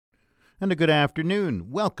And a good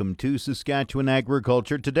afternoon. Welcome to Saskatchewan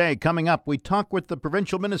Agriculture Today. Coming up, we talk with the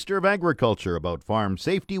Provincial Minister of Agriculture about Farm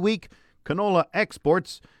Safety Week, canola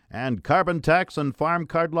exports, and carbon tax on farm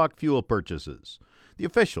cardlock fuel purchases. The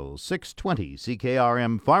official 620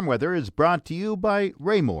 CKRM Farm Weather is brought to you by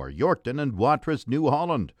Raymore, Yorkton, and Watrous, New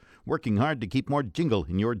Holland, working hard to keep more jingle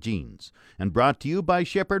in your jeans. And brought to you by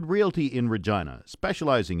Shepherd Realty in Regina,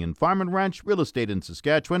 specializing in farm and ranch real estate in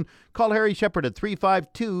Saskatchewan. Call Harry Shepherd at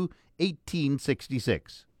 352-1866.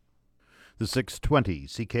 The 620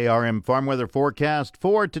 CKRM Farm Weather forecast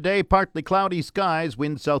for today: partly cloudy skies,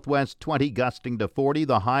 wind southwest 20, gusting to 40,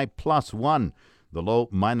 the high +1, the low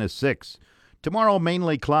 -6. Tomorrow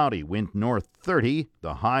mainly cloudy, wind north 30,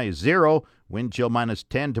 the high 0, wind chill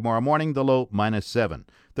 -10 tomorrow morning, the low -7.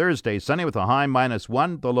 Thursday sunny with a high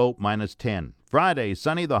 -1, the low -10. Friday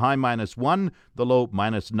sunny, the high -1, the low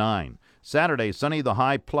 -9. Saturday sunny, the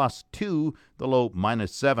high +2, the low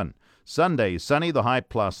 -7. Sunday sunny, the high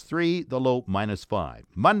 +3, the low -5.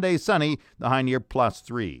 Monday sunny, the high near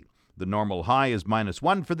 +3. The normal high is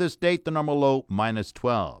 -1 for this date, the normal low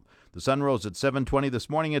 -12. The sun rose at 7:20 this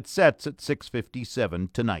morning. It sets at 6:57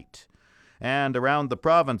 tonight. And around the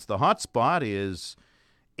province, the hot spot is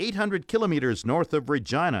 800 kilometers north of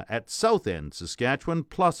Regina at South End, Saskatchewan,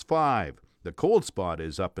 +5. The cold spot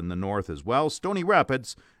is up in the north as well, Stony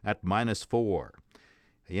Rapids at -4.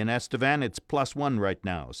 In Estevan, it's +1 right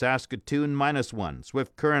now. Saskatoon, -1.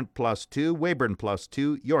 Swift Current, +2. Weyburn,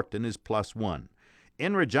 +2. Yorkton is +1.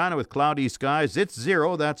 In Regina with cloudy skies, it's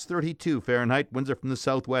 0. That's 32 Fahrenheit. Winds are from the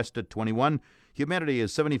southwest at 21. Humidity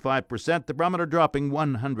is 75%. The barometer dropping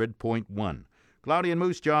 100.1. Cloudy in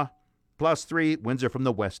Moose Jaw, +3. Winds are from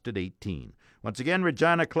the west at 18. Once again,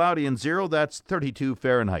 Regina cloudy and 0. That's 32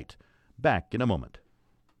 Fahrenheit. Back in a moment.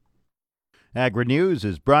 Agri-News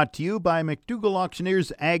is brought to you by McDougall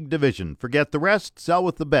Auctioneers Ag Division. Forget the rest, sell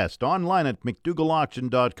with the best. Online at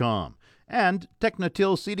mcdougallauction.com. And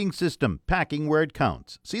Technotil Seeding System, packing where it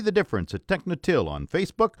counts. See the difference at Technotil on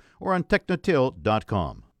Facebook or on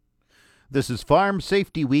technotil.com. This is Farm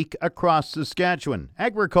Safety Week across Saskatchewan.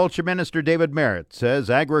 Agriculture Minister David Merritt says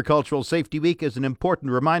Agricultural Safety Week is an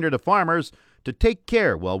important reminder to farmers to take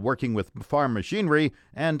care while working with farm machinery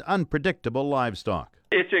and unpredictable livestock.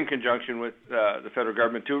 It's in conjunction with the federal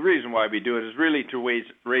government, too. The reason why we do it is really to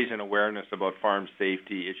raise an awareness about farm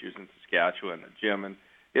safety issues in Saskatchewan, Jim, and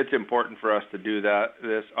it's important for us to do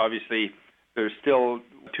this. Obviously, there's still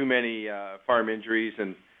too many farm injuries,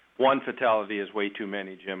 and one fatality is way too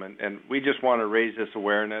many, Jim, and we just want to raise this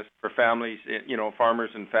awareness for families,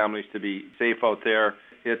 farmers and families to be safe out there.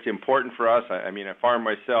 It's important for us. I farm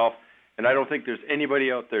myself, and I don't think there's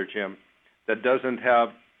anybody out there, Jim, that doesn't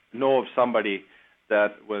know of somebody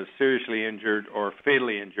that was seriously injured or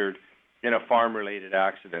fatally injured in a farm-related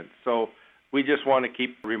accident. So we just want to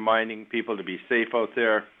keep reminding people to be safe out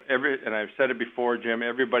there. And I've said it before, Jim,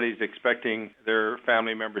 everybody's expecting their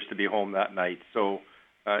family members to be home that night. So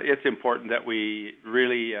it's important that we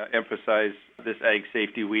really emphasize this Ag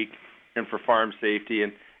Safety Week and for farm safety.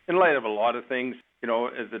 And in light of a lot of things,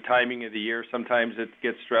 at the timing of the year, sometimes it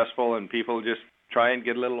gets stressful and people just try and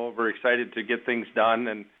get a little overexcited to get things done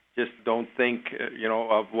and just don't think,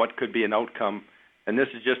 of what could be an outcome. And this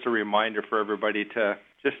is just a reminder for everybody to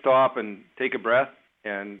just stop and take a breath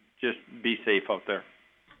and just be safe out there.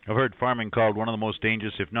 I've heard farming called one of the most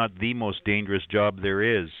dangerous, if not the most dangerous job there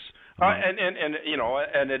is. And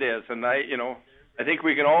it is. And I think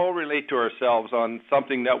we can all relate to ourselves on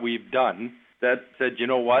something that we've done that said, you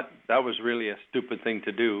know what, that was really a stupid thing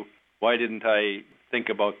to do. Why didn't I think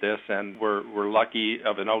about this? And we're lucky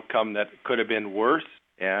of an outcome that could have been worse.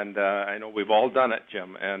 And I know we've all done it,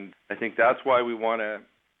 Jim. And I think that's why we want to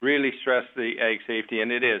really stress the ag safety.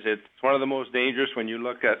 And it is. It's one of the most dangerous when you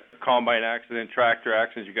look at combine accident, tractor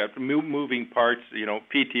accidents. You've got moving parts.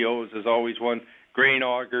 PTOs is always one. Grain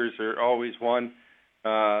augers are always one.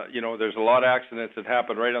 There's a lot of accidents that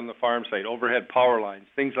happen right on the farm site, overhead power lines,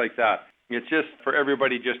 things like that. It's just for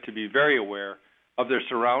everybody just to be very aware of their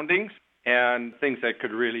surroundings and things that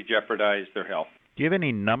could really jeopardize their health. Do you have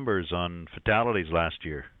any numbers on fatalities last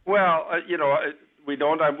year? Well, we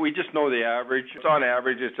don't. We just know the average. On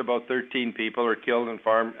average, it's about 13 people are killed in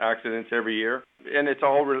farm accidents every year, and it's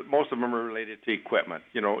most of them are related to equipment.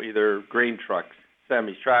 Either grain trucks,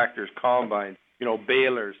 semis, tractors, combines,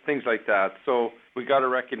 balers, things like that. So we got to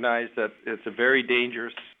recognize that it's a very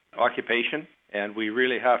dangerous occupation, and we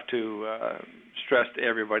really have to stress to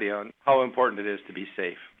everybody on how important it is to be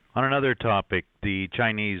safe. On another topic, the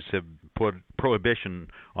Chinese have put prohibition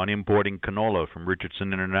on importing canola from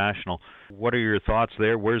Richardson International. What are your thoughts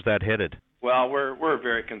there? Where's that headed? Well, we're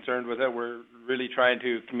very concerned with it. We're really trying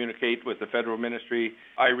to communicate with the federal ministry.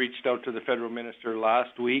 I reached out to the federal minister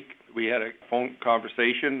last week. We had a phone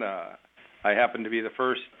conversation. I happened to be the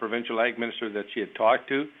first provincial ag minister that she had talked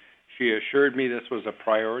to. She assured me this was a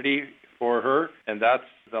priority for her, and that's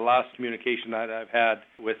the last communication that I've had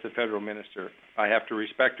with the federal minister. I have to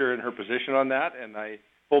respect her and her position on that, and I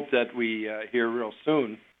hope that we hear real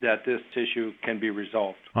soon that this issue can be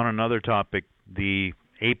resolved. On another topic, the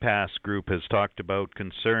APAS group has talked about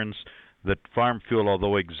concerns that farm fuel,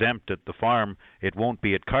 although exempt at the farm, it won't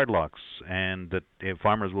be at cardlocks, and that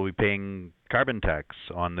farmers will be paying carbon tax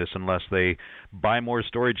on this unless they buy more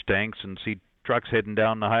storage tanks and see trucks heading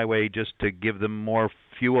down the highway just to give them more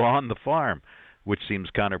fuel on the farm, which seems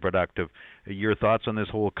counterproductive. Your thoughts on this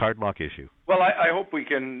whole cardlock issue? Well, I hope we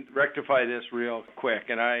can rectify this real quick,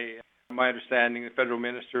 and my understanding, the federal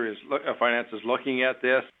minister of finance is looking at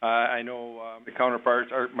this. I know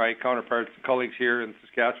my counterparts, colleagues here in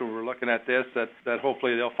Saskatchewan, were looking at this. That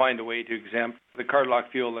hopefully they'll find a way to exempt the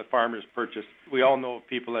cardlock fuel that farmers purchase. We all know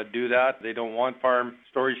people that do that. They don't want farm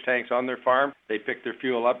storage tanks on their farm. They pick their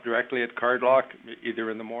fuel up directly at cardlock,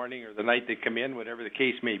 either in the morning or the night they come in, whatever the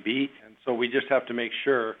case may be. And so we just have to make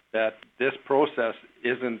sure that this process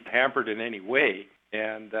isn't hampered in any way,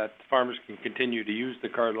 and that farmers can continue to use the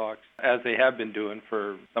cardlocks as they have been doing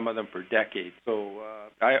for some of them for decades. So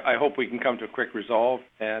I hope we can come to a quick resolve,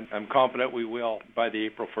 and I'm confident we will by the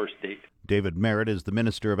April 1st date. David Merritt is the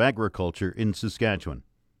Minister of Agriculture in Saskatchewan.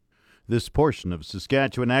 This portion of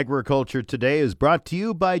Saskatchewan Agriculture Today is brought to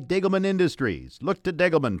you by Degelman Industries. Look to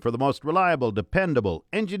Degelman for the most reliable, dependable,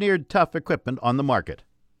 engineered tough equipment on the market.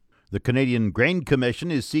 The Canadian Grain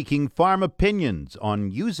Commission is seeking farm opinions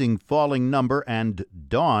on using falling number and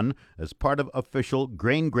DAWN as part of official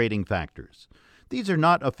grain grading factors. These are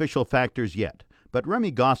not official factors yet, but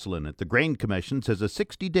Remy Gosselin at the Grain Commission says a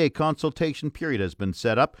 60-day consultation period has been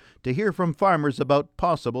set up to hear from farmers about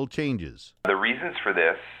possible changes. The reasons for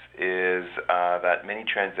this is that many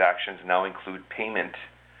transactions now include payment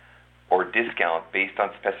or discount based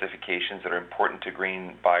on specifications that are important to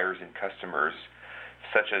grain buyers and customers,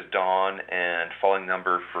 such as DAWN and falling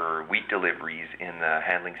number for wheat deliveries in the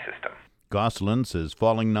handling system. Gosselin says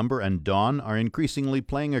falling number and DAWN are increasingly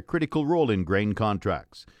playing a critical role in grain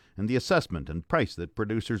contracts and the assessment and price that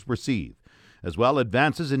producers receive. As well,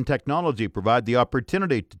 advances in technology provide the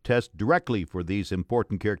opportunity to test directly for these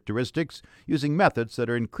important characteristics using methods that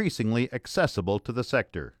are increasingly accessible to the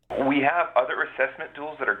sector. We have other assessment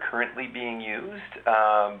tools that are currently being used,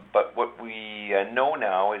 but what we know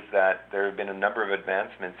now is that there have been a number of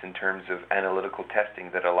advancements in terms of analytical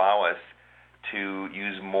testing that allow us to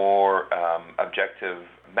use more objective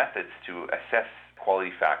methods to assess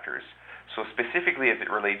quality factors. So specifically as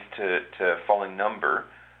it relates to falling number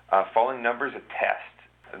is a test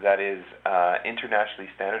that is internationally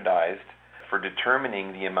standardized for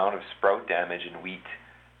determining the amount of sprout damage in wheat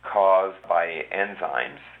caused by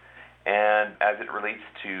enzymes. And as it relates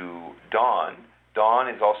to DAWN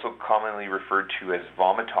is also commonly referred to as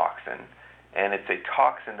vomitoxin, and it's a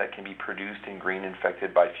toxin that can be produced in grain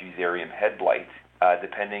infected by Fusarium head blight,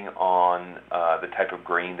 depending on the type of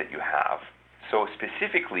grain that you have. So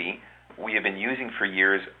specifically, we have been using for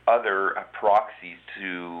years other proxies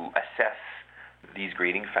to assess these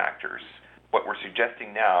grading factors. What we're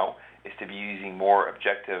suggesting now is to be using more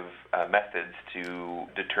objective methods to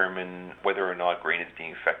determine whether or not grain is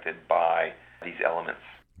being affected by these elements.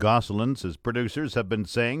 Gosselin says producers have been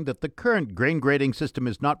saying that the current grain grading system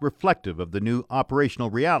is not reflective of the new operational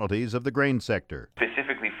realities of the grain sector.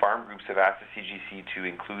 Specifically, farm groups have asked the CGC to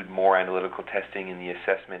include more analytical testing in the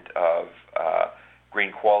assessment of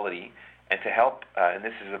grain quality, and to help, and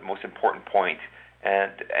this is the most important point,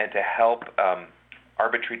 and to help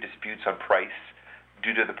arbitrate disputes on price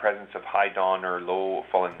due to the presence of high DAWN or low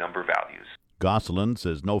falling number values. Gosselin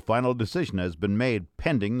says no final decision has been made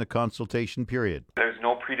pending the consultation period. There's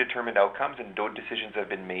no predetermined outcomes and no decisions have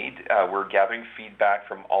been made. We're gathering feedback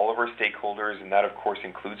from all of our stakeholders, and that of course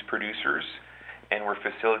includes producers, and we're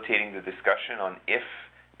facilitating the discussion on if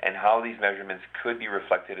and how these measurements could be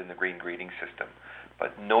reflected in the grain grading system.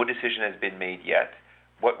 But no decision has been made yet.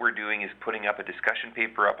 What we're doing is putting up a discussion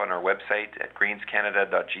paper up on our website at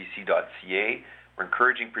grainscanada.gc.ca. We're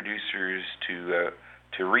encouraging producers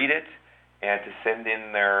to read it and to send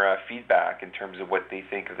in their feedback in terms of what they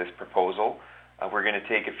think of this proposal. We're going to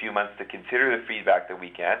take a few months to consider the feedback that we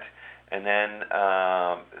get, and then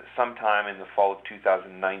sometime in the fall of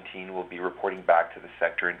 2019 we'll be reporting back to the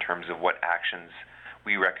sector in terms of what actions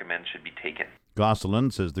we recommend should be taken.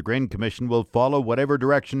 Gosselin says the Grain Commission will follow whatever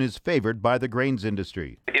direction is favored by the grains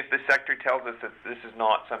industry. If the sector tells us that this is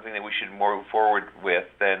not something that we should move forward with,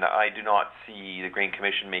 then I do not see the Grain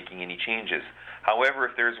Commission making any changes. However,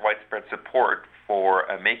 if there's widespread support for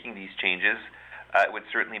making these changes, it would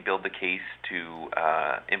certainly build the case to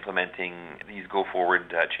implementing these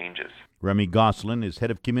go-forward changes. Remy Gosselin is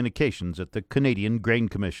Head of Communications at the Canadian Grain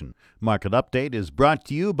Commission. Market Update is brought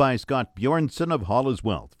to you by Scott Bjornson of Hollis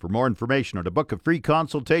Wealth. For more information or to book a free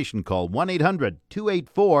consultation, call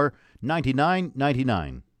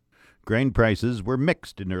 1-800-284-9999. Grain prices were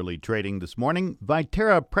mixed in early trading this morning.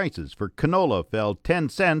 Viterra prices for canola fell 10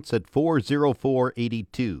 cents at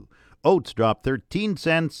 $4.0482. Oats dropped 13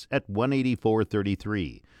 cents at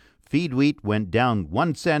 $1.8433. Feed wheat went down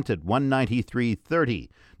 1 cent at $1.9330.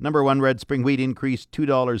 Number 1 red spring wheat increased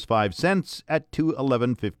 $2.05 at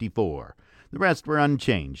 $2.1154. The rest were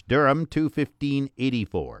unchanged. Durum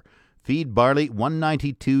 $2.1584. Feed barley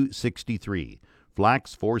 $1.9263.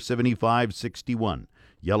 Flax $4.7561.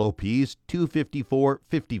 Yellow peas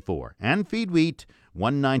 $2.5454. And feed wheat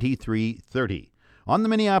 $1.9330. On the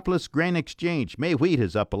Minneapolis Grain Exchange, May wheat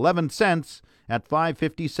is up 11 cents at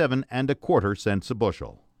 $5.5725 a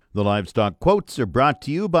bushel. The livestock quotes are brought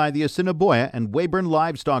to you by the Assiniboia and Weyburn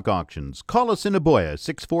Livestock Auctions. Call Assiniboia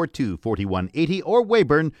 642-4180 or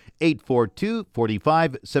Weyburn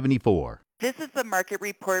 842-4574. This is the market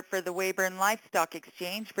report for the Weyburn Livestock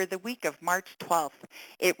Exchange for the week of March 12th.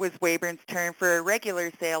 It was Weyburn's turn for a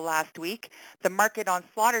regular sale last week. The market on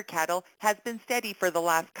slaughter cattle has been steady for the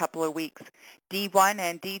last couple of weeks. D1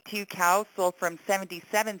 and D2 cows sold from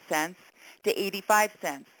 77 cents to 85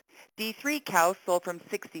 cents. D3 cows sold from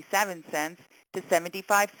 67 cents to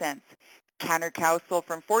 75 cents. Canner cows sold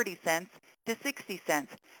from 40 cents to 60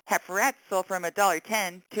 cents. Heiferettes sold from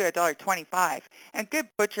 $1.10 to $1.25, and good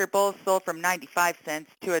butcher bulls sold from 95 cents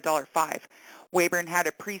to $1.05. Weyburn had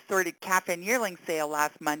a pre-sorted calf and yearling sale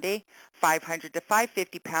last Monday. 500 to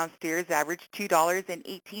 550 pound steers averaged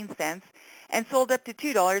 $2.18 and sold up to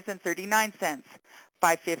 $2.39.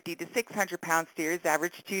 550 to 600 pound steers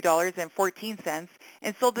averaged $2.14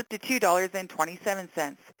 and sold up to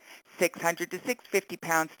 $2.27. 600 to 650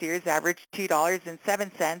 pound steers averaged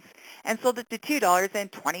 $2.07 and sold it to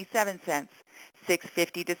 $2.27.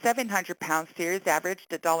 650 to 700 pound steers averaged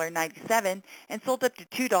 $1.97 and sold up to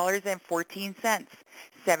 $2.14.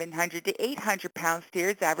 700 to 800 pound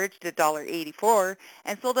steers averaged $1.84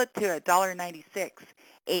 and sold up to $1.96.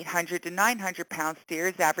 800 to 900 pound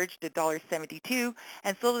steers averaged $1.72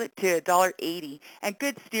 and sold it to $1.80, and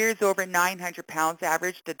good steers over 900 pounds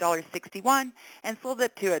averaged $1.61 and sold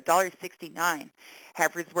it to $1.69.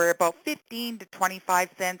 Heifers were about 15 to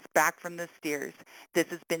 25 cents back from the steers.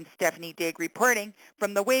 This has been Stephanie Digg reporting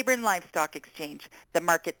from the Weyburn Livestock Exchange, the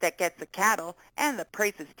market that gets the cattle and the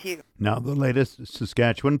prices too. Now the latest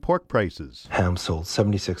Saskatchewan pork prices. Ham sold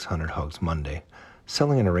 7,600 hogs Monday,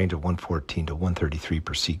 selling in a range of 114 to 133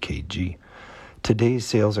 per ckg. Today's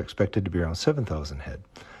sales are expected to be around 7,000 head,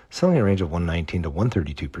 selling in a range of 119 to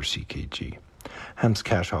 132 per ckg. Ham's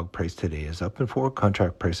cash hog price today is up and forward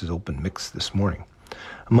contract prices opened mixed this morning.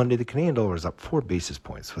 On Monday, the Canadian dollar is up 4 basis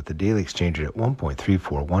points with the daily exchange rate at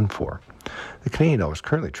 1.3414. The Canadian dollar is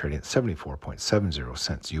currently trading at 74.70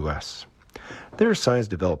 cents US. There are signs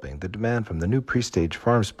developing that demand from the new pre-stage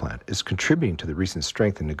farms plant is contributing to the recent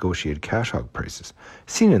strength in negotiated cash hog prices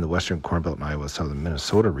seen in the western Corn Belt and Iowa, southern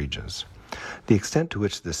Minnesota regions. The extent to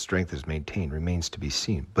which this strength is maintained remains to be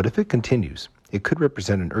seen, but if it continues, it could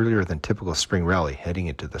represent an earlier than typical spring rally heading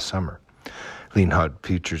into the summer. Lean hog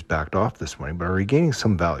futures backed off this morning but are regaining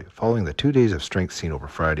some value following the 2 days of strength seen over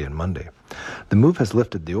Friday and Monday. The move has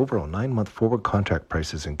lifted the overall 9-month forward contract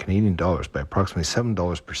prices in Canadian dollars by approximately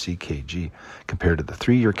 $7 per ckg compared to the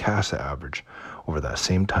 3-year CASA average over that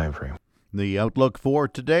same time frame. The outlook for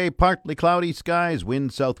today, partly cloudy skies,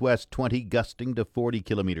 wind southwest 20 gusting to 40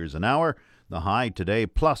 kilometers an hour. The high today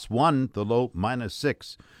 +1, the low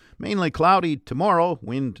 -6. Mainly cloudy tomorrow,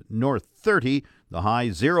 wind north 30, the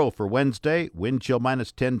high 0 for Wednesday, wind chill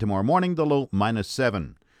 -10 tomorrow morning, the low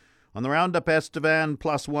 -7. On the roundup, Estevan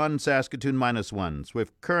 +1, Saskatoon -1,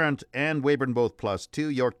 Swift Current and Weyburn both +2,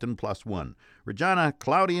 Yorkton +1. Regina,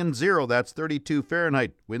 cloudy and 0, that's 32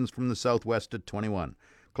 Fahrenheit, winds from the southwest at 21.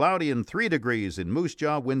 Cloudy and 3 degrees in Moose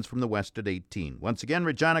Jaw, winds from the west at 18. Once again,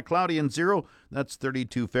 Regina, cloudy and 0, that's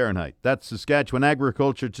 32 Fahrenheit. That's Saskatchewan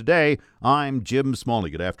Agriculture Today. I'm Jim Smalley.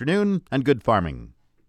 Good afternoon and good farming.